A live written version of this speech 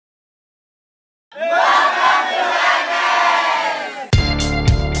Germany,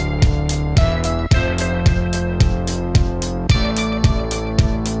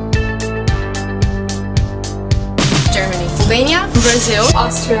 Albania, Brazil,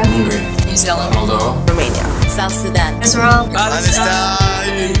 Austria, Hungary, New Zealand, Moldova, Romania, South Sudan, Israel,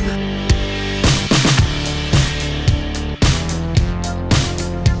 Palestine.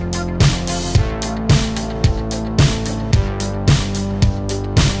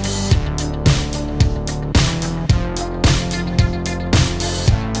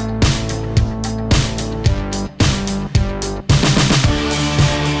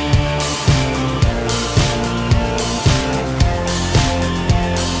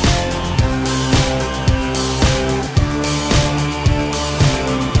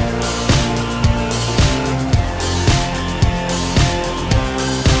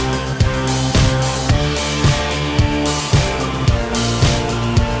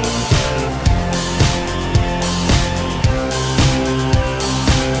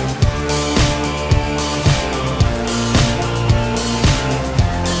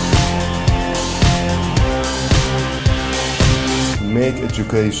 Make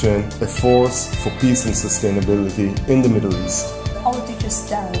education a force for peace and sustainability in the Middle East. Our teacher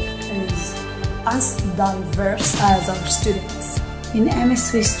staff is as diverse as our students. In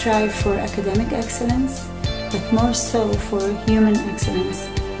EMIS we strive for academic excellence, but more so for human excellence.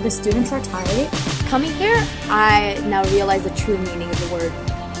 The students are tired. Coming here, I now realize the true meaning of the word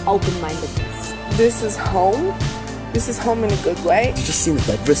open-mindedness. This is home. This is home in a good way. You just see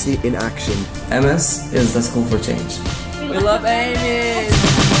the diversity in action. EMIS is the school for change. We love EMIS!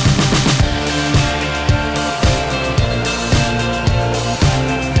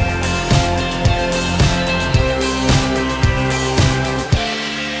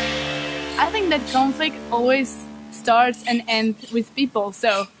 I think that conflict always starts and ends with people.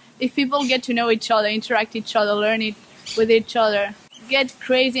 So if people get to know each other, interact each other, learn it with each other, get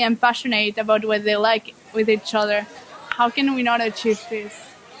crazy and passionate about what they like with each other, how can we not achieve this?